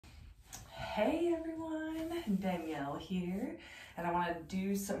Hey everyone, Danielle here, and I want to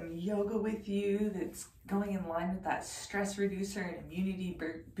do some yoga with you that's going in line with that stress reducer and immunity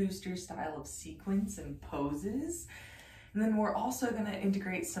booster style of sequence and poses. And then we're also going to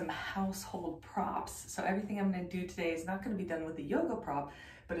integrate some household props. So everything I'm going to do today is not going to be done with a yoga prop,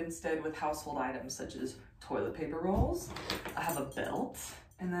 but instead with household items such as toilet paper rolls. I have a belt,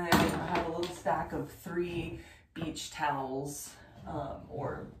 and then I have a little stack of 3 beach towels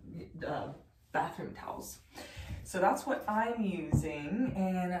or bathroom towels. So that's what I'm using,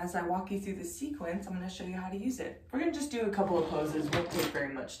 and as I walk you through the sequence, I'm going to show you how to use it. We're going to just do a couple of poses. Won't take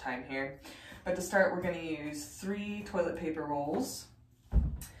very much time here. But to start, we're going to use 3 toilet paper rolls.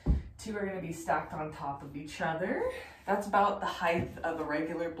 2 are going to be stacked on top of each other. That's about the height of a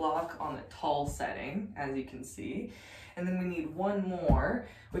regular block on a tall setting, as you can see. And then we need 1 more,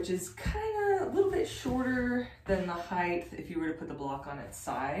 which is kind of a little bit shorter than the height if you were to put the block on its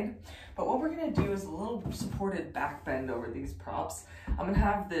side. But what we're going to do is a little supported back bend over these props. I'm going to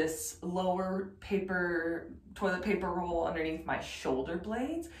have this lower toilet paper roll underneath my shoulder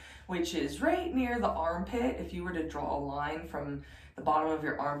blades, which is right near the armpit. If you were to draw a line from the bottom of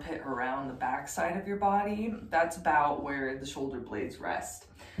your armpit around the back side of your body, that's about where the shoulder blades rest.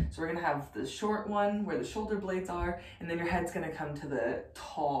 So we're gonna have the short one where the shoulder blades are, and then your head's gonna come to the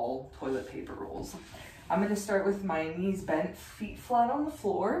tall toilet paper rolls. I'm gonna start with my knees bent, feet flat on the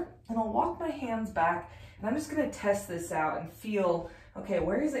floor, and I'll walk my hands back, and I'm just gonna test this out and feel, okay,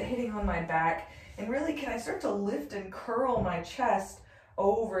 where is it hitting on my back? And really, can I start to lift and curl my chest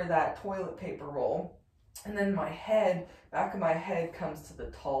over that toilet paper roll? And then my head, back of my head comes to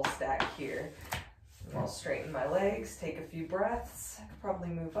the tall stack here. And I'll straighten my legs, take a few breaths. I could probably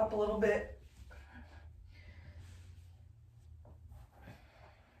move up a little bit.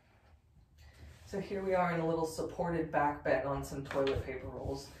 So here we are in a little supported back bend on some toilet paper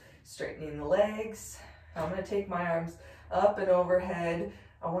rolls. Straightening the legs. I'm gonna take my arms up and overhead.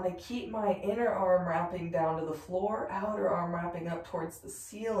 I want to keep my inner arm wrapping down to the floor, outer arm wrapping up towards the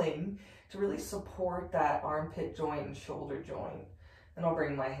ceiling to really support that armpit joint and shoulder joint. Then I'll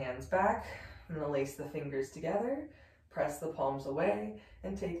bring my hands back. I'm going to lace the fingers together, press the palms away,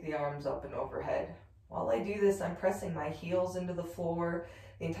 and take the arms up and overhead. While I do this, I'm pressing my heels into the floor,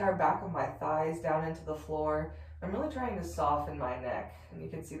 the entire back of my thighs down into the floor. I'm really trying to soften my neck, and you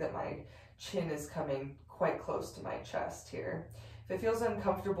can see that my chin is coming quite close to my chest here. If it feels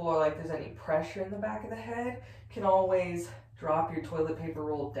uncomfortable or like there's any pressure in the back of the head, you can always drop your toilet paper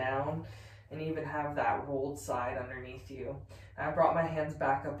roll down and even have that rolled side underneath you. I brought my hands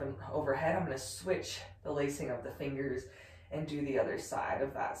back up and overhead. I'm going to switch the lacing of the fingers and do the other side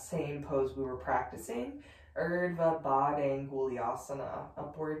of that same pose we were practicing. Urdhva Baddhangulyasana,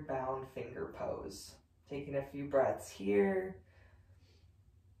 upward bound finger pose. Taking a few breaths here.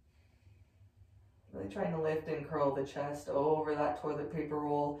 Really trying to lift and curl the chest over that toilet paper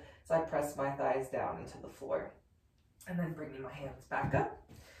roll as I press my thighs down into the floor. And then bringing my hands back up,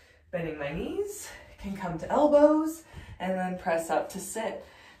 bending my knees, can come to elbows, and then press up to sit.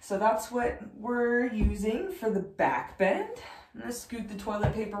 So that's what we're using for the back bend. I'm gonna scoot the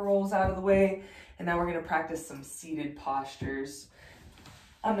toilet paper rolls out of the way, and now we're gonna practice some seated postures.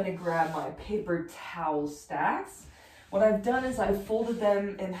 I'm gonna grab my paper towel stacks. What I've done is I've folded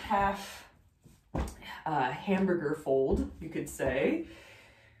them in half hamburger fold, you could say.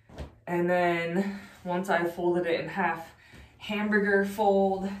 And then once I've folded it in half hamburger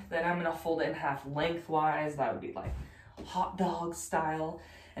fold, then I'm gonna fold it in half lengthwise. That would be like hot dog style.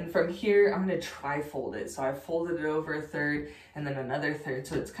 And from here, I'm gonna tri-fold it. So I've folded it over a third and then another third.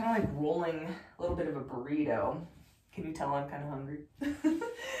 So it's kind of like rolling a little bit of a burrito. Can you tell I'm kind of hungry?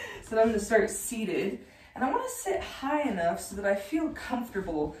 So I'm gonna start seated. And I wanna sit high enough so that I feel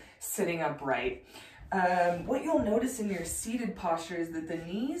comfortable sitting upright. What you'll notice in your seated posture is that the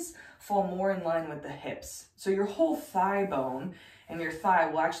knees fall more in line with the hips. So your whole thigh bone and your thigh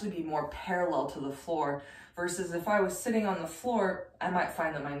will actually be more parallel to the floor, versus if I was sitting on the floor, I might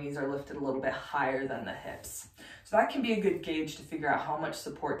find that my knees are lifted a little bit higher than the hips. So that can be a good gauge to figure out how much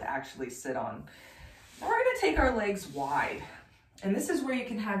support to actually sit on. Now we're gonna take our legs wide. And this is where you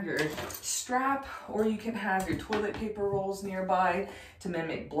can have your strap, or you can have your toilet paper rolls nearby to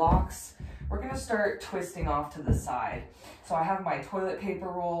mimic blocks. We're gonna start twisting off to the side. So I have my toilet paper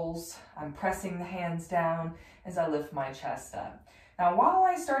rolls. I'm pressing the hands down as I lift my chest up. Now, while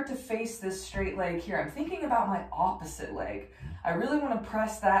I start to face this straight leg here, I'm thinking about my opposite leg. I really wanna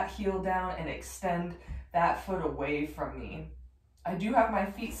press that heel down and extend that foot away from me. I do have my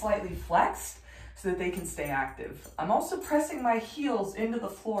feet slightly flexed so that they can stay active. I'm also pressing my heels into the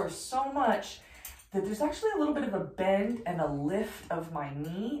floor so much that there's actually a little bit of a bend and a lift of my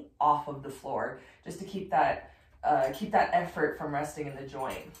knee off of the floor, just to keep that effort from resting in the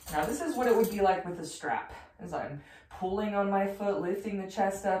joint. Now this is what it would be like with a strap. As I'm pulling on my foot, lifting the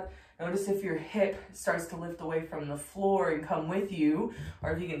chest up, notice if your hip starts to lift away from the floor and come with you,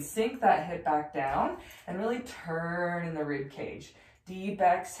 or if you can sink that hip back down and really turn in the rib cage. Deep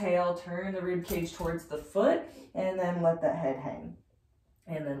exhale, turn the rib cage towards the foot, and then let the head hang.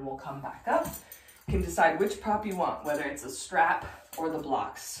 And then we'll come back up. You can decide which prop you want, whether it's a strap or the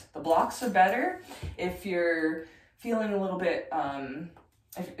blocks. The blocks are better if you're feeling a little bit,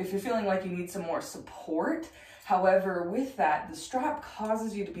 if you're feeling like you need some more support. However, with that, the strap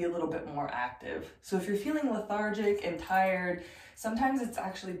causes you to be a little bit more active. So if you're feeling lethargic and tired, sometimes it's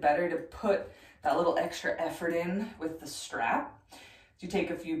actually better to put that little extra effort in with the strap. So you take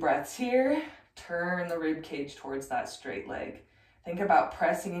a few breaths here, turn the rib cage towards that straight leg. Think about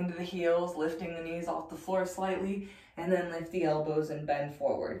pressing into the heels, lifting the knees off the floor slightly, and then lift the elbows and bend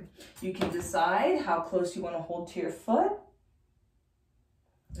forward. You can decide how close you want to hold to your foot,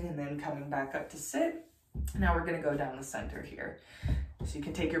 and then coming back up to sit. Now we're going to go down the center here. So you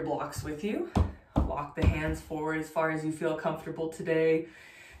can take your blocks with you, walk the hands forward as far as you feel comfortable today,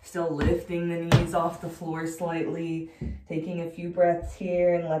 still lifting the knees off the floor slightly, taking a few breaths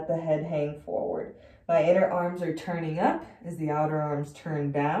here, and let the head hang forward. My inner arms are turning up as the outer arms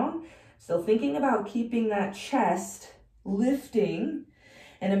turn down. Still thinking about keeping that chest lifting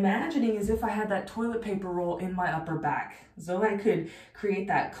and imagining as if I had that toilet paper roll in my upper back. So I could create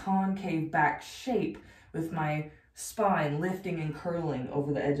that concave back shape with my spine lifting and curling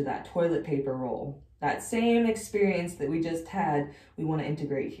over the edge of that toilet paper roll. That same experience that we just had, we want to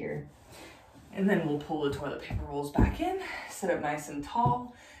integrate here. And then we'll pull the toilet paper rolls back in, sit up nice and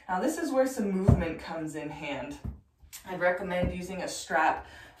tall. Now this is where some movement comes in hand. I'd recommend using a strap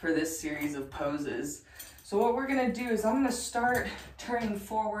for this series of poses. So what we're gonna do is I'm gonna start turning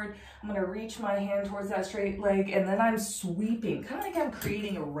forward. I'm gonna reach my hand towards that straight leg, and then I'm sweeping, kind of like I'm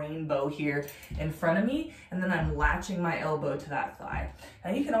creating a rainbow here in front of me, and then I'm latching my elbow to that thigh.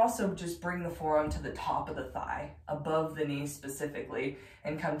 Now you can also just bring the forearm to the top of the thigh, above the knee specifically,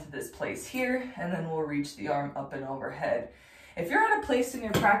 and come to this place here, and then we'll reach the arm up and overhead. If you're at a place in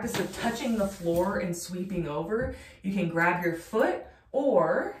your practice of touching the floor and sweeping over, you can grab your foot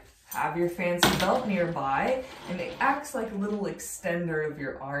or have your fancy belt nearby, and it acts like a little extender of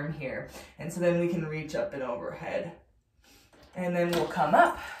your arm here. And so then we can reach up and overhead. And then we'll come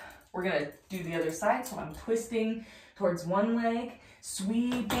up. We're gonna do the other side, so I'm twisting towards one leg,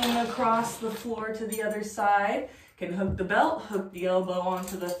 sweeping across the floor to the other side. Can hook the belt, hook the elbow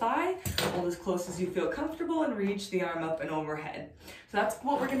onto the thigh, hold as close as you feel comfortable, and reach the arm up and overhead. So that's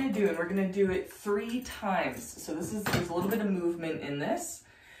what we're gonna do, and we're gonna do it 3 times. So there's a little bit of movement in this.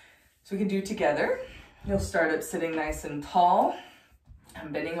 So we can do it together. You'll start up sitting nice and tall.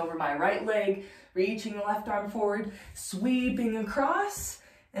 I'm bending over my right leg, reaching the left arm forward, sweeping across.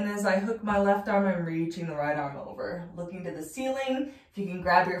 And as I hook my left arm, I'm reaching the right arm over. Looking to the ceiling. If you can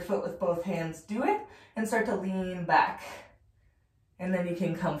grab your foot with both hands, do it. And start to lean back. And then you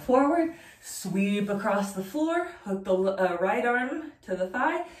can come forward, sweep across the floor, hook the right arm to the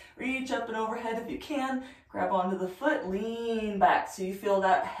thigh, reach up and overhead if you can, grab onto the foot, lean back so you feel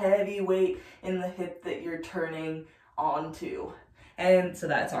that heavy weight in the hip that you're turning onto. And so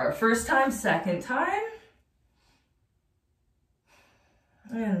that's our first time. Second time.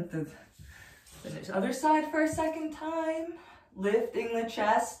 And finish other side for a second time, lifting the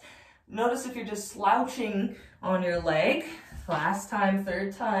chest. Notice if you're just slouching on your leg. Last time,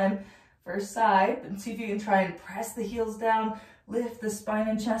 third time, first side. And see if you can try and press the heels down, lift the spine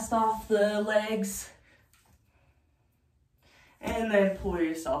and chest off the legs. And then pull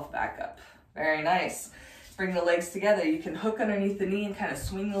yourself back up. Very nice. Bring the legs together. You can hook underneath the knee and kind of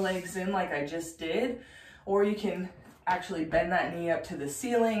swing the legs in like I just did. Or you can actually bend that knee up to the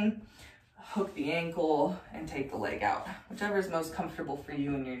ceiling, hook the ankle, and take the leg out. Whichever is most comfortable for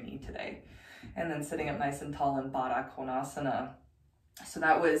you and your knee today. And then sitting up nice and tall in Baddha Konasana. So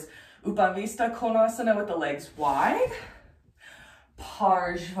that was Upavista Konasana with the legs wide,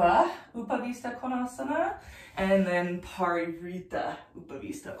 Parshva Upavista Konasana, and then Parivrita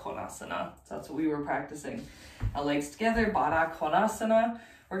Upavista Konasana. So that's what we were practicing. Our legs together, Baddha Konasana.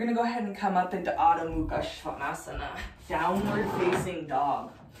 We're gonna go ahead and come up into Adho Mukha Svanasana, downward facing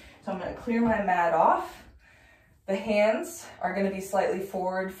dog. So I'm gonna clear my mat off. The hands are gonna be slightly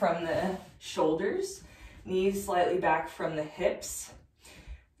forward from the shoulders, knees slightly back from the hips.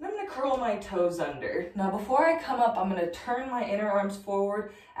 And I'm gonna curl my toes under. Now before I come up, I'm gonna turn my inner arms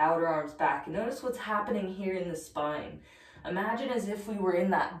forward, outer arms back. And notice what's happening here in the spine. Imagine as if we were in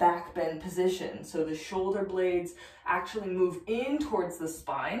that back bend position. So the shoulder blades actually move in towards the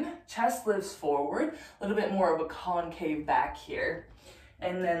spine, chest lifts forward, a little bit more of a concave back here.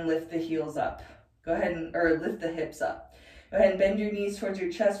 And then lift the heels up. Go ahead and, or lift the hips up. Go ahead and bend your knees towards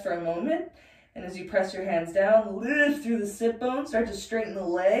your chest for a moment. And as you press your hands down, lift through the sit bones, start to straighten the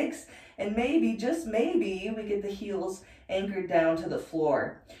legs. And maybe, just maybe, we get the heels anchored down to the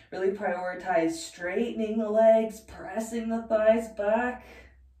floor. Really prioritize straightening the legs, pressing the thighs back.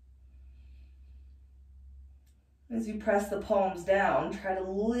 As you press the palms down, try to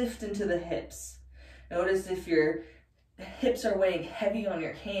lift into the hips. Notice if your hips are weighing heavy on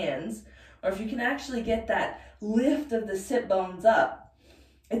your hands, or if you can actually get that lift of the sit bones up.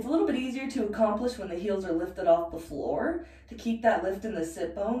 It's a little bit easier to accomplish when the heels are lifted off the floor, to keep that lift in the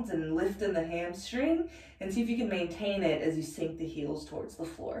sit bones and lift in the hamstring, and see if you can maintain it as you sink the heels towards the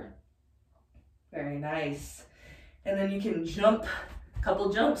floor. Very nice. And then you can jump, a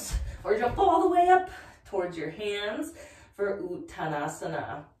couple jumps, or jump all the way up towards your hands for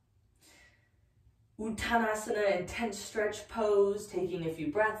Uttanasana. Uttanasana, intense stretch pose, taking a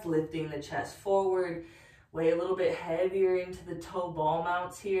few breaths, lifting the chest forward. Weigh a little bit heavier into the toe ball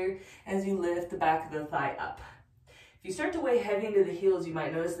mounts here as you lift the back of the thigh up. If you start to weigh heavy into the heels, you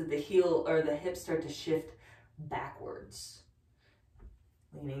might notice that the heel or the hips start to shift backwards.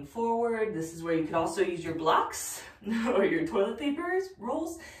 Leaning forward, this is where you could also use your blocks or your toilet paper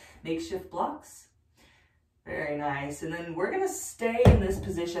rolls, makeshift blocks. Very nice. And then we're gonna stay in this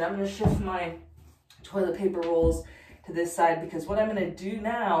position. I'm gonna shift my toilet paper rolls to this side because what I'm gonna do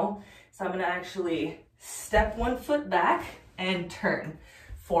now is I'm gonna actually step one foot back and turn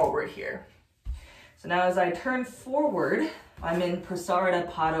forward here. So now as I turn forward, I'm in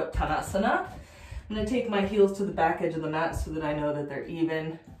Prasarita Padottanasana. I'm gonna take my heels to the back edge of the mat so that I know that they're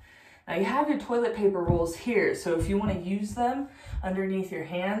even. Now you have your toilet paper rolls here, so if you wanna use them underneath your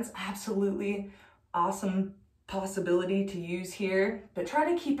hands, absolutely awesome possibility to use here, but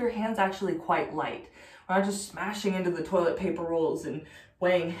try to keep your hands actually quite light. We're not just smashing into the toilet paper rolls and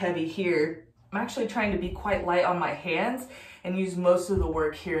weighing heavy here. I'm actually trying to be quite light on my hands and use most of the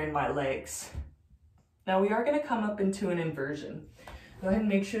work here in my legs. Now we are going to come up into an inversion. Go ahead and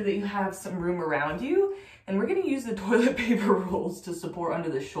make sure that you have some room around you, and we're going to use the toilet paper rolls to support under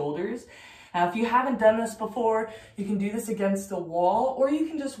the shoulders. Now if you haven't done this before, you can do this against the wall, or you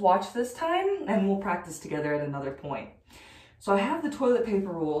can just watch this time and we'll practice together at another point. So I have the toilet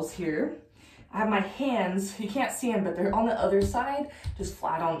paper rolls here. I have my hands, you can't see them, but they're on the other side, just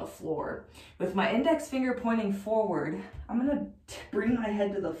flat on the floor. With my index finger pointing forward, I'm gonna bring my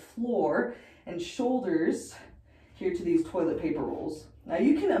head to the floor and shoulders here to these toilet paper rolls. Now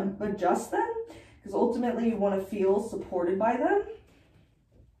you can adjust them, because ultimately you wanna feel supported by them.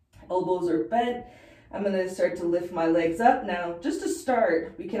 Elbows are bent. I'm gonna start to lift my legs up. Now, just to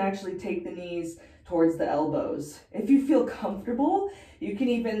start, we can actually take the knees towards the elbows. If you feel comfortable, you can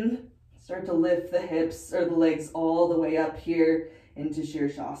even start to lift the hips or the legs all the way up here into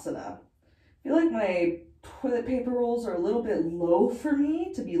Shirshasana. I feel like my toilet paper rolls are a little bit low for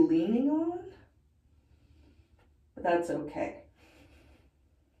me to be leaning on, but that's okay.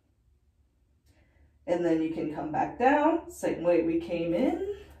 And then you can come back down, same way we came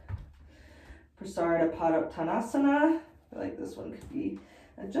in. Prasarita Padottanasana. I feel like this one could be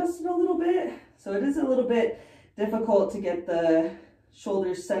adjusted a little bit. So it is a little bit difficult to get the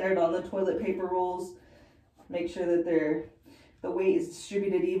shoulders centered on the toilet paper rolls. Make sure that the weight is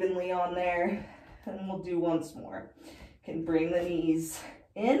distributed evenly on there. And we'll do once more. You can bring the knees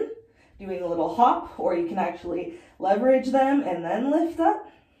in, doing a little hop, or you can actually leverage them and then lift up.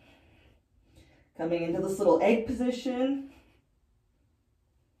 Coming into this little egg position.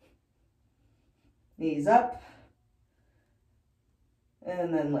 Knees up.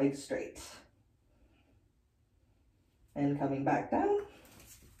 And then legs straight. And coming back down.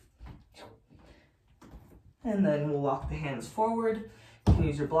 And then we'll walk the hands forward. You can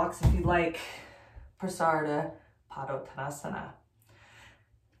use your blocks if you'd like. Prasarita Padottanasana.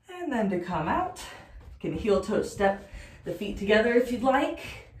 And then to come out, you can heel toe step the feet together if you'd like.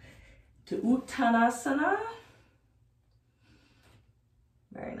 To Uttanasana.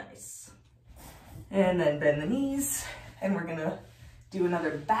 Very nice. And then bend the knees. And we're gonna do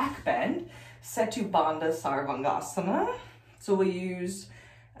another back bend. Setu Bandha Sarvangasana. So we'll use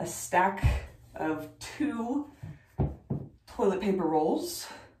a stack of 2 toilet paper rolls,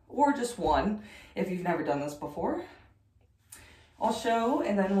 or just 1 if you've never done this before. I'll show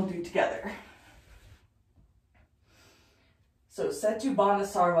and then we'll do together. So Setu Bandha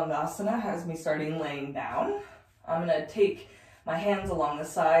Sarvangasana has me starting laying down. I'm gonna take my hands along the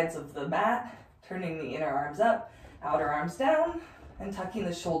sides of the mat, turning the inner arms up, Outer arms down and tucking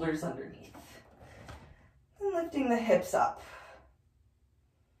the shoulders underneath. And lifting the hips up.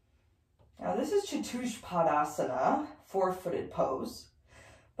 Now this is Chatushpadasana, four-footed pose.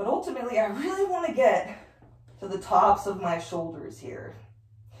 But ultimately, I really want to get to the tops of my shoulders here.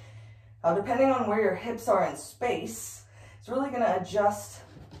 Now, depending on where your hips are in space, it's really going to adjust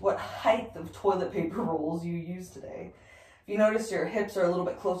what height of toilet paper rolls you use today. If you notice your hips are a little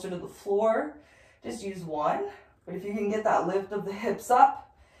bit closer to the floor, just use one. But if you can get that lift of the hips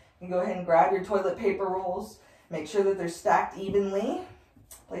up, you can go ahead and grab your toilet paper rolls. Make sure that they're stacked evenly.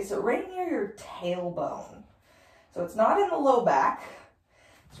 Place it right near your tailbone. So it's not in the low back.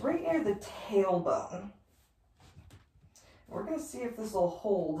 It's right near the tailbone. We're going to see if this will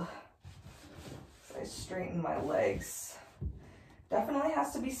hold as I straighten my legs. Definitely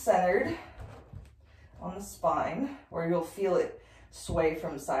has to be centered on the spine where you'll feel it sway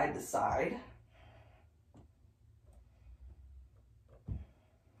from side to side.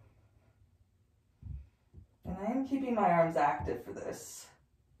 And I am keeping my arms active for this.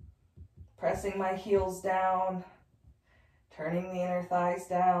 Pressing my heels down, turning the inner thighs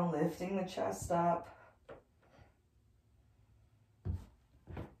down, lifting the chest up.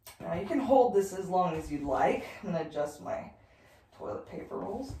 Now you can hold this as long as you'd like. I'm going to adjust my toilet paper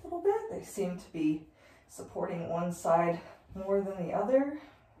rolls a little bit. They seem to be supporting one side more than the other.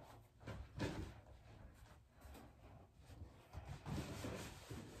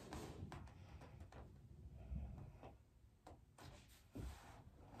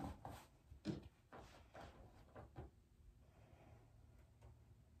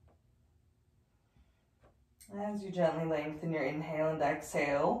 As you gently lengthen your inhale and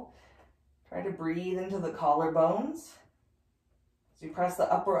exhale, try to breathe into the collarbones. As you press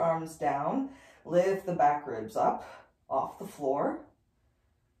the upper arms down, lift the back ribs up off the floor.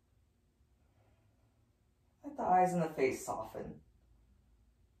 Let the eyes and the face soften.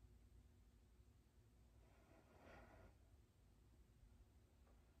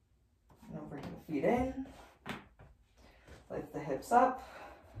 And over to the feet in. Lift the hips up.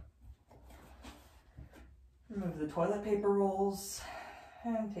 Remove the toilet paper rolls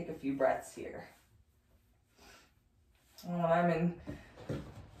and take a few breaths here. And when I'm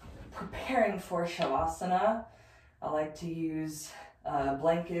preparing for Shavasana, I like to use a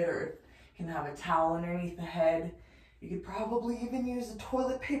blanket, or you can have a towel underneath the head. You could probably even use a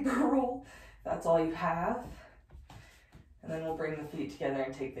toilet paper roll if that's all you have. And then we'll bring the feet together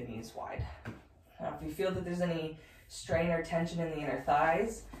and take the knees wide. Now, if you feel that there's any strain or tension in the inner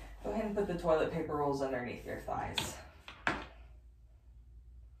thighs, go ahead and put the toilet paper rolls underneath your thighs.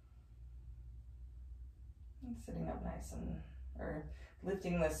 And sitting up nice or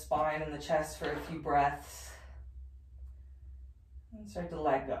lifting the spine and the chest for a few breaths. And start to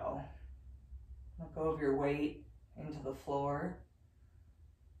let go. Let go of your weight into the floor.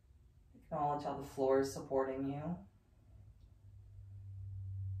 Acknowledge how the floor is supporting you.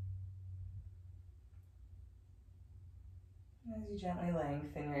 As you gently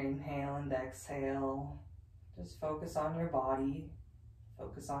lengthen your inhale and exhale, just focus on your body,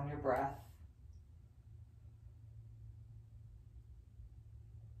 focus on your breath.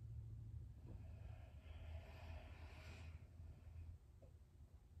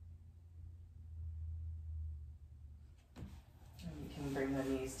 And you can bring the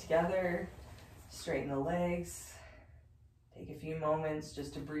knees together, straighten the legs, take a few moments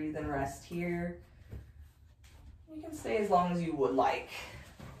just to breathe and rest here. You can stay as long as you would like.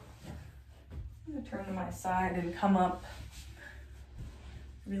 I'm going to turn to my side and come up.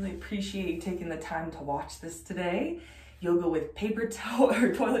 Really appreciate you taking the time to watch this today. Yoga with paper towel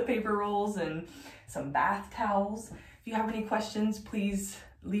or toilet paper rolls and some bath towels. If you have any questions, please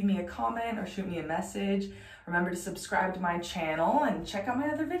leave me a comment or shoot me a message. Remember to subscribe to my channel and check out my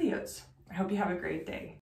other videos. I hope you have a great day.